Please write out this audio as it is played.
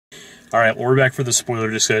Alright, well, we're back for the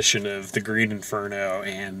spoiler discussion of the Green Inferno,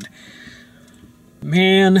 and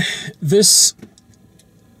man, this...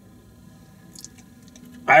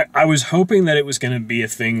 I was hoping that it was going to be a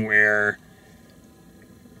thing where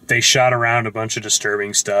they shot around a bunch of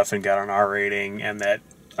disturbing stuff and got an R rating, and that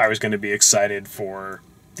I was going to be excited for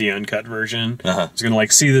the uncut version. I was going to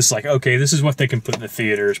like see this, like, okay, this is what they can put in the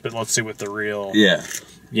theaters, but let's see what the real,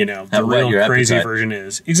 you know, the real crazy version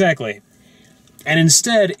is. Exactly. And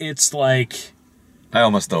instead, it's like... I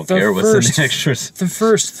almost don't care what's in the extras. The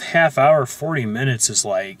first half hour, 40 minutes is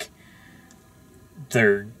like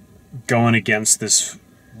they're going against this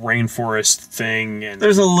rainforest thing, and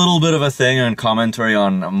there's a little bit of a thing on commentary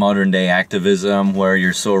on modern day activism where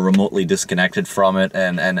you're so remotely disconnected from it,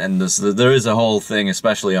 and there is a whole thing,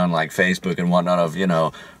 especially on like Facebook and whatnot, of, you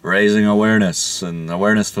know, raising awareness and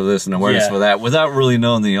awareness for this and awareness for that without really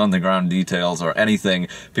knowing the on the ground details or anything.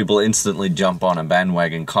 People instantly jump on a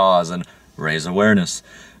bandwagon cause and raise awareness.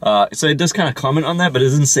 So it does kind of comment on that, but it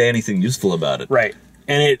doesn't say anything useful about it. Right.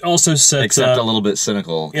 And it also sets Except a little bit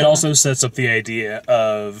cynical. It also sets up the idea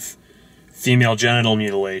of female genital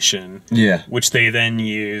mutilation. Yeah. Which they then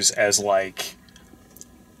use as like...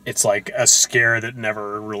 It's like a scare that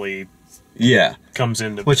never really... comes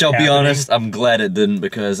into... Which, I'll be honest, I'm glad it didn't,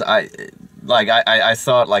 because I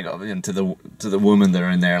thought, like, you know, to the women that are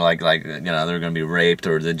in there, like you know, they're going to be raped,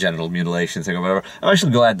 or the genital mutilation thing or whatever. I'm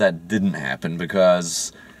actually glad that didn't happen,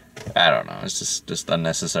 because, I don't know, it's just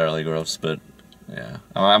unnecessarily gross, but... Yeah,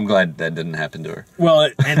 I'm glad that didn't happen to her. Well,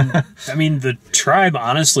 and I mean, the tribe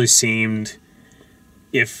honestly seemed,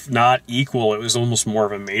 if not equal, it was almost more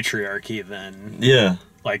of a matriarchy than... Yeah.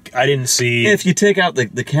 Like, I didn't see... Yeah, if you take out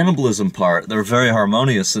the cannibalism part, they're very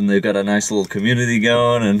harmonious, and they've got a nice little community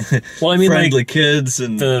going, and well, I mean, friendly like, kids,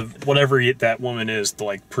 and... Whatever that woman is, the,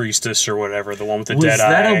 like, priestess or whatever, the one with the dead eye...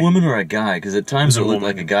 Was that a woman or a guy? Because at times it looked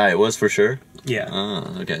like a guy. It was for sure? Yeah.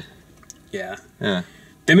 Oh, okay. Yeah. Yeah.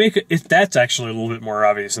 They make it... That's actually a little bit more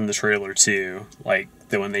obvious in the trailer, too. Like,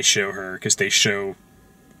 when they show her, because they show...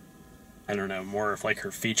 I don't know, more of, like,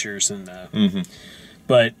 her features and the...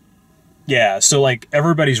 But... Yeah, so, like,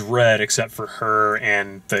 everybody's red except for her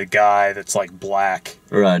and the guy that's, like, black.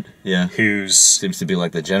 Right, yeah. Who's... Seems to be,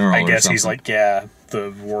 like, the general I guess or he's, like, yeah,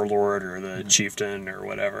 the warlord or the chieftain or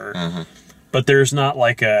whatever. But there's not,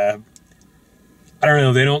 like, a... I don't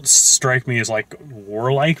know, they don't strike me as, like,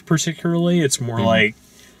 warlike particularly. It's more like...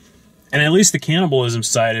 And at least the cannibalism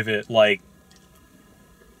side of it, like...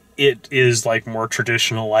 It is, like, more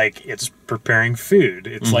traditional, like, it's preparing food.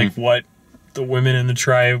 It's, like, what... the women in the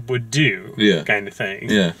tribe would do, kind of thing.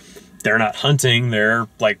 Yeah, they're not hunting; they're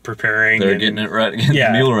like preparing. They're getting it ready, getting the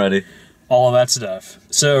meal ready, all of that stuff.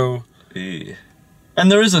 So,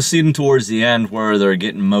 and there is a scene towards the end where they're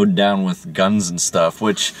getting mowed down with guns and stuff,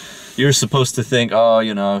 which you're supposed to think, oh,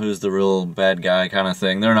 you know, who's the real bad guy, kind of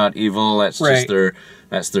thing. They're not evil. That's just their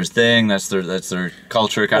thing. That's their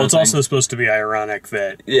culture, kind of thing. Well, it's also supposed to be ironic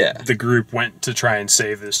that the group went to try and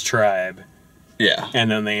save this tribe. Yeah. And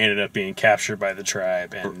then they ended up being captured by the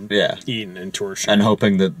tribe and eaten and tortured. And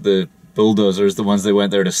hoping that the bulldozers, the ones they went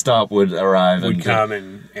there to stop, would arrive. Would come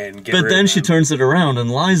and get But rid then of she them. turns it around and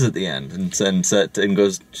lies at the end and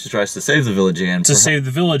goes, she tries to save the village again. Save the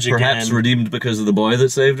village again. Perhaps redeemed because of the boy that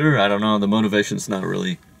saved her? I don't know. The motivation's not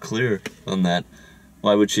really clear on that.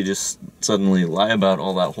 Why would she just suddenly lie about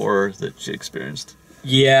all that horror that she experienced?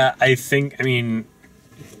 Yeah, I think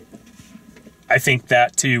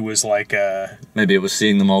that too was like a... Maybe it was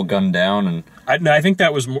seeing them all gunned down, and... I think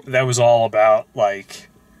that was all about, like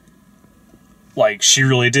she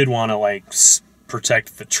really did want to, like,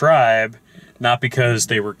 protect the tribe, not because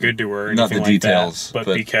they were good to her or anything not the like details, that,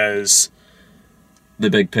 but because... The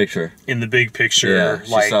big picture. In the big picture,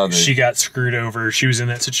 she got screwed over. She was in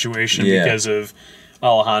that situation because of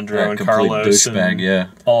Alejandro and Carlos and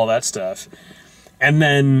all that stuff. And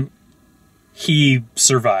then he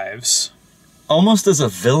survives. Almost as a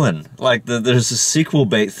villain. Like, there's a sequel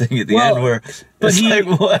bait thing at the end where... But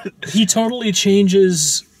he totally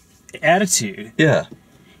changes attitude. Yeah.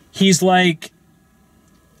 He's like...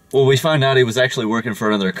 Well, we find out he was actually working for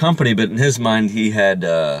another company, but in his mind he had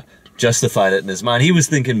justified it in his mind. He was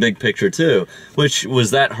thinking big picture, too. Which,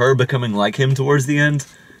 was that her becoming like him towards the end?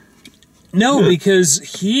 No, because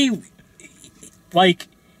he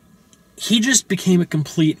just became a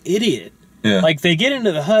complete idiot. Yeah. Like, they get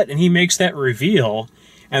into the hut, and he makes that reveal,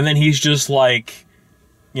 and then he's just like,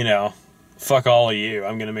 you know, fuck all of you.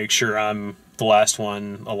 I'm going to make sure I'm the last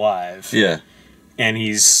one alive. Yeah. And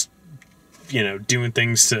he's, you know, doing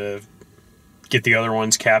things to get the other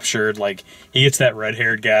ones captured. Like, he gets that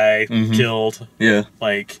red-haired guy killed. Yeah.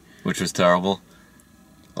 Like... Which was terrible.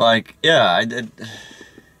 Like, yeah,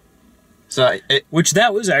 So which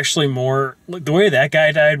that was actually more like, the way that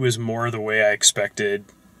guy died was more the way I expected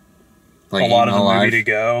like a lot of the alive. movie to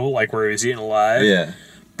go, like where he was eaten alive. Yeah.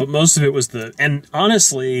 But most of it was and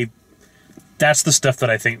honestly, that's the stuff that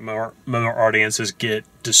I think more audiences get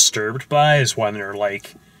disturbed by, is when they're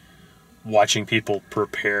like watching people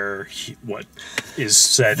prepare what is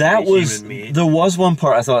said That to be was human meat. there was one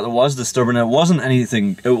part I thought that was disturbing. It wasn't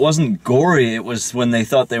anything. It wasn't gory. It was when they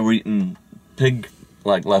thought they were eating pig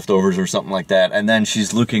like leftovers or something like that, and then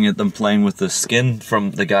she's looking at them playing with the skin from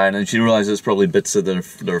the guy, and then she realizes it's probably bits of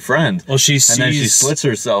their friend. Well, she sees, and then she slits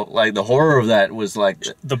herself. Like the horror of that was like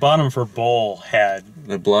the bottom of her bowl had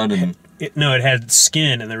the blood and it had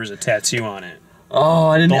skin, and there was a tattoo on it. oh,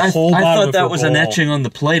 I didn't. The I whole bottom thought of that her was an bowl. etching on the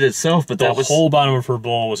plate itself, but The that was whole bottom of her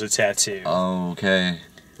bowl was a tattoo, okay.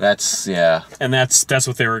 That's yeah. and that's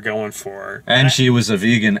what they were going for. And she was a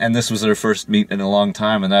vegan, and this was her first meat in a long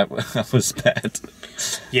time, and that was bad.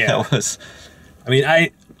 Yeah, That was. I mean,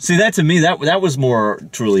 See, that to me, that was more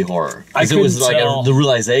truly horror. I Because it was couldn't like tell. the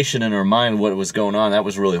realization in her mind what was going on. That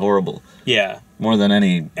was really horrible. yeah, More than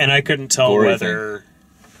any. and I couldn't tell Gory whether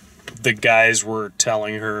the guys were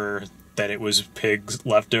telling her that it was pig's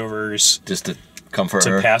leftovers Just to comfort to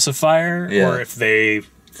her. pacify her, Yeah. or if they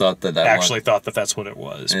Thought that actually thought that that's what it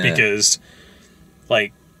was, Yeah. because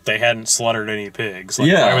like they hadn't slaughtered any pigs. Like,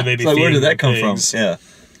 yeah. why would they be It's like, feeding where did the that come pigs? from?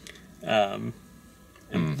 Yeah.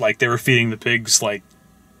 Like they were feeding the pigs like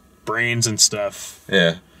brains and stuff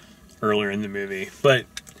Yeah. earlier in the movie, but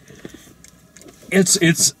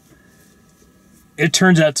it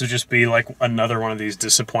turns out to just be like another one of these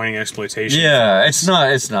disappointing exploitation. Yeah, films.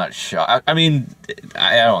 it's not I mean,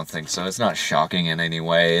 I don't think so. It's not shocking in any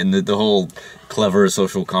way, and the whole clever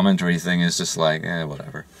social commentary thing is just like,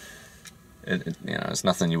 whatever. It's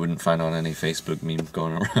nothing you wouldn't find on any Facebook meme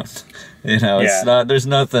going around. It's Yeah. not. There's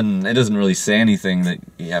nothing. It doesn't really say anything that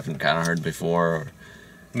you haven't kind of heard before. Or,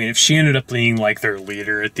 I mean, if she ended up being like their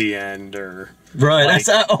leader at the end, or right. Like,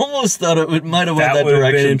 I almost thought it might have went that that would have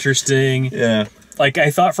been direction. interesting. Yeah. Like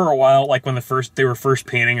I thought for a while, like when they were first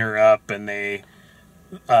painting her up, and they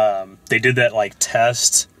did that like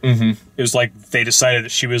test. Mm-hmm. It was like they decided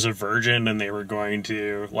that she was a virgin, and they were going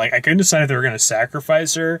to like I couldn't decide if they were going to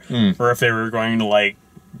sacrifice her or if they were going to like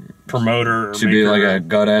promote her or She'd make be her, like a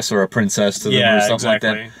goddess or a princess to them yeah, or something exactly.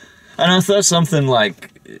 like that. And I thought something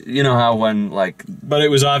like, you know how when like But it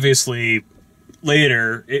was obviously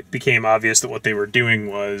later it became obvious that what they were doing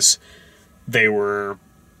was they were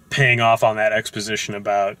paying off on that exposition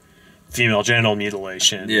about female genital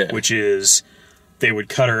mutilation, Yeah. which is they would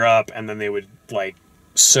cut her up and then they would like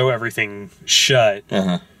sew everything shut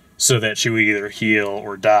so that she would either heal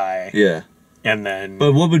or die. yeah. And then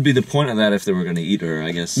But what would be the point of that if they were going to eat her?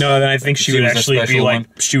 I guess. no, then I think she would was a actually be special like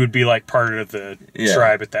one? she would be like part of the Yeah.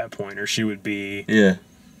 tribe at that point, or she would be Yeah.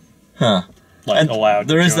 Huh. like allowed.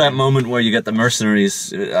 There to is that join. moment where you get the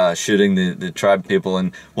mercenaries shooting the tribe people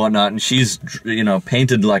and whatnot, and she's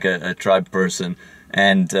painted like a tribe person,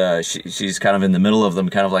 and she's kind of in the middle of them,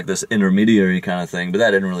 kind of like this intermediary kind of thing. But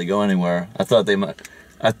that didn't really go anywhere. I thought they might,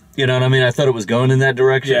 you know what I mean? I thought it was going in that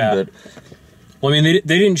direction, Yeah. but Well, I mean,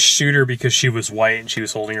 they didn't shoot her because she was white and she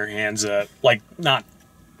was holding her hands up, like not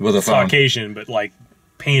with a phone. Caucasian, but like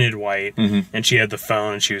painted white, Mm-hmm. and she had the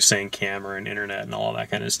phone and she was saying camera and internet and all that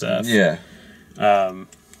kind of stuff. Yeah.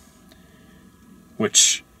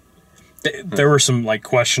 Which there were some like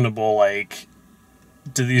questionable like,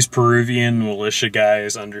 do these Peruvian militia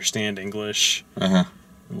guys understand English? Uh-huh.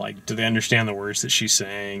 Like, do they understand the words that she's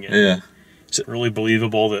saying? And Yeah. is it really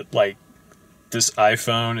believable that like this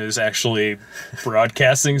iPhone is actually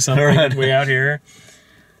broadcasting something Right. way out here?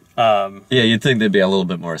 Yeah, you'd think they'd be a little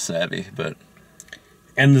bit more savvy, but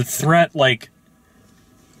And the threat, like,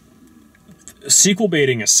 sequel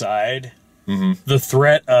baiting aside, the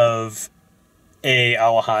threat of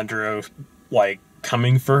Alejandro, like,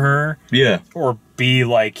 coming for her, yeah. or B,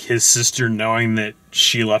 like, his sister knowing that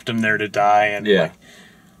she left him there to die, and, Yeah. like,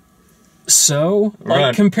 so, like,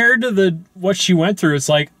 Right. compared to what she went through, it's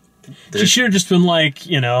like, she should have just been like,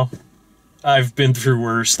 I've been through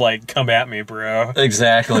worse, like, come at me, bro.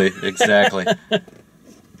 Exactly.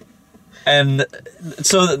 And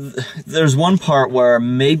so there's one part where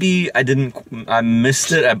maybe I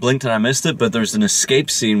missed it. I blinked and I missed it, but there's an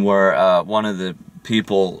escape scene where one of the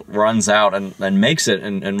people runs out and makes it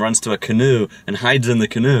and runs to a canoe and hides in the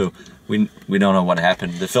canoe. We don't know what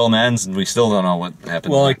happened. The film ends and we still don't know what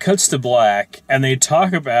happened. Well, it cuts to black, and they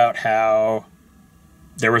talk about how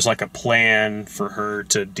there was like a plan for her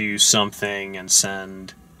to do something and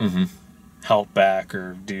send help back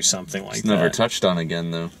or do something like it's that. never touched on again,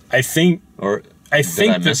 though. I think Or I did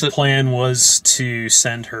think I miss the it? plan was to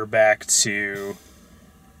send her back to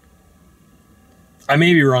I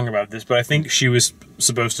may be wrong about this, but I think she was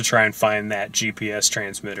supposed to try and find that GPS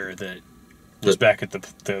transmitter that was back at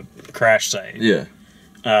the crash site. Yeah.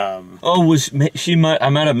 She might? I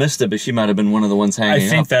might have missed it, but she might have been one of the ones hanging. I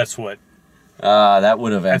think that's what. That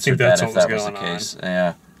would have answered that if that was the case.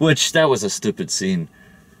 Yeah. Which that was a stupid scene.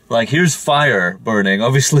 Like, here's fire burning.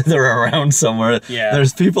 Obviously, they're around somewhere. Yeah.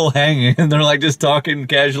 There's people hanging, and they're like just talking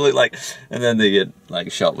casually, like, and then they get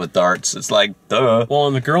like shot with darts. It's like, duh. Well,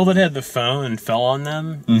 and the girl that had the phone and fell on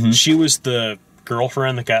them, she was the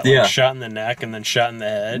girlfriend that got shot in the neck and then shot in the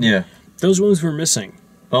head. Yeah. Those wounds were missing.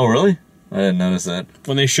 Oh, really? I didn't notice that.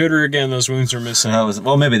 When they showed her again, those wounds were missing.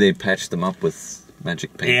 Well, maybe they patched them up with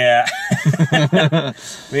magic paint. Yeah. I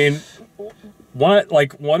mean,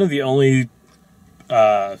 one of the only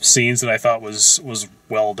scenes that I thought was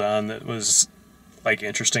well done, that was like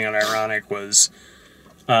interesting and ironic, was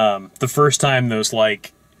the first time those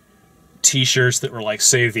like t-shirts that were like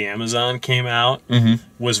Save the Amazon came out,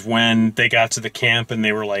 was when they got to the camp and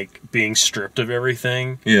they were like being stripped of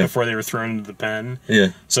everything before they were thrown into the pen. Yeah.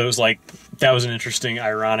 So it was like, that was an interesting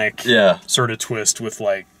ironic sort of twist with,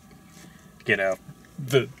 like, you know,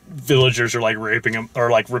 the villagers are like raping them or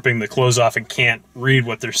like ripping the clothes off and can't read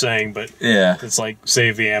what they're saying, but it's like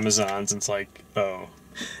Save the Amazons, and it's like, oh.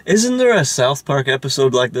 Isn't there a South Park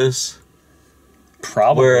episode like this?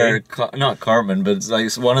 Probably. Where, not Cartman, but it's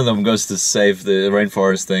like one of them goes to save the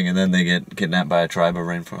rainforest thing, and then they get kidnapped by a tribe of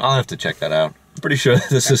rainforest. I'll have to check that out. I'm pretty sure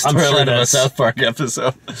this is storyline of a South Park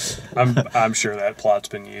episode. I'm sure that plot's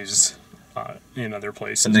been used in other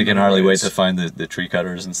places. And they can hardly wait to find the tree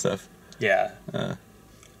cutters and stuff. Yeah.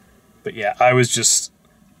 But yeah, I was just...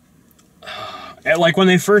 like, when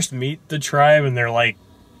they first meet the tribe, and they're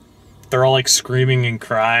all like screaming and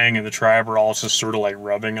crying, and the tribe are all just sort of like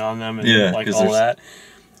rubbing on them and like all that.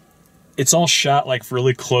 It's all shot like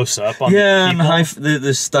really close up on the people. And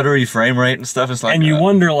the stuttery frame rate and stuff is like. And you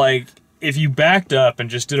wonder, like, if you backed up and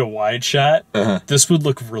just did a wide shot, this would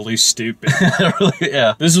look really stupid.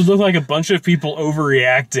 Yeah. This would look like a bunch of people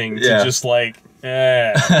overreacting to just like,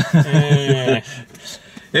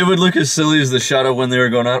 It would look as silly as the shot of when they were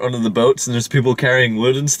going out onto the boats and there's people carrying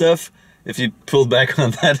wood and stuff. If you pulled back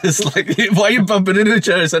on that, it's like, why are you bumping into each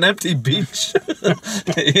other? It's an empty beach.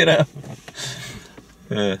 You know?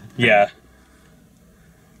 Yeah.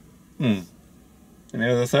 Any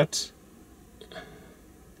other thoughts?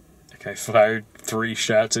 Like, I fired 3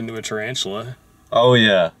 shots into a tarantula. Oh,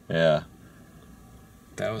 yeah. Yeah.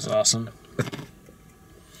 That was awesome.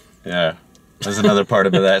 Yeah. There's another part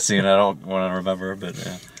of that scene I don't want to remember, but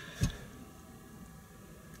yeah.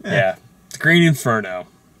 Yeah. The Green Inferno.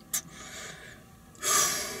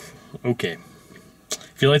 Okay.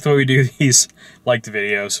 If you like the way we do these, like the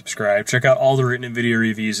video, subscribe. Check out all the written and video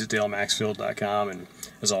reviews at dalemaxfield.com. And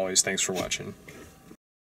as always, thanks for watching.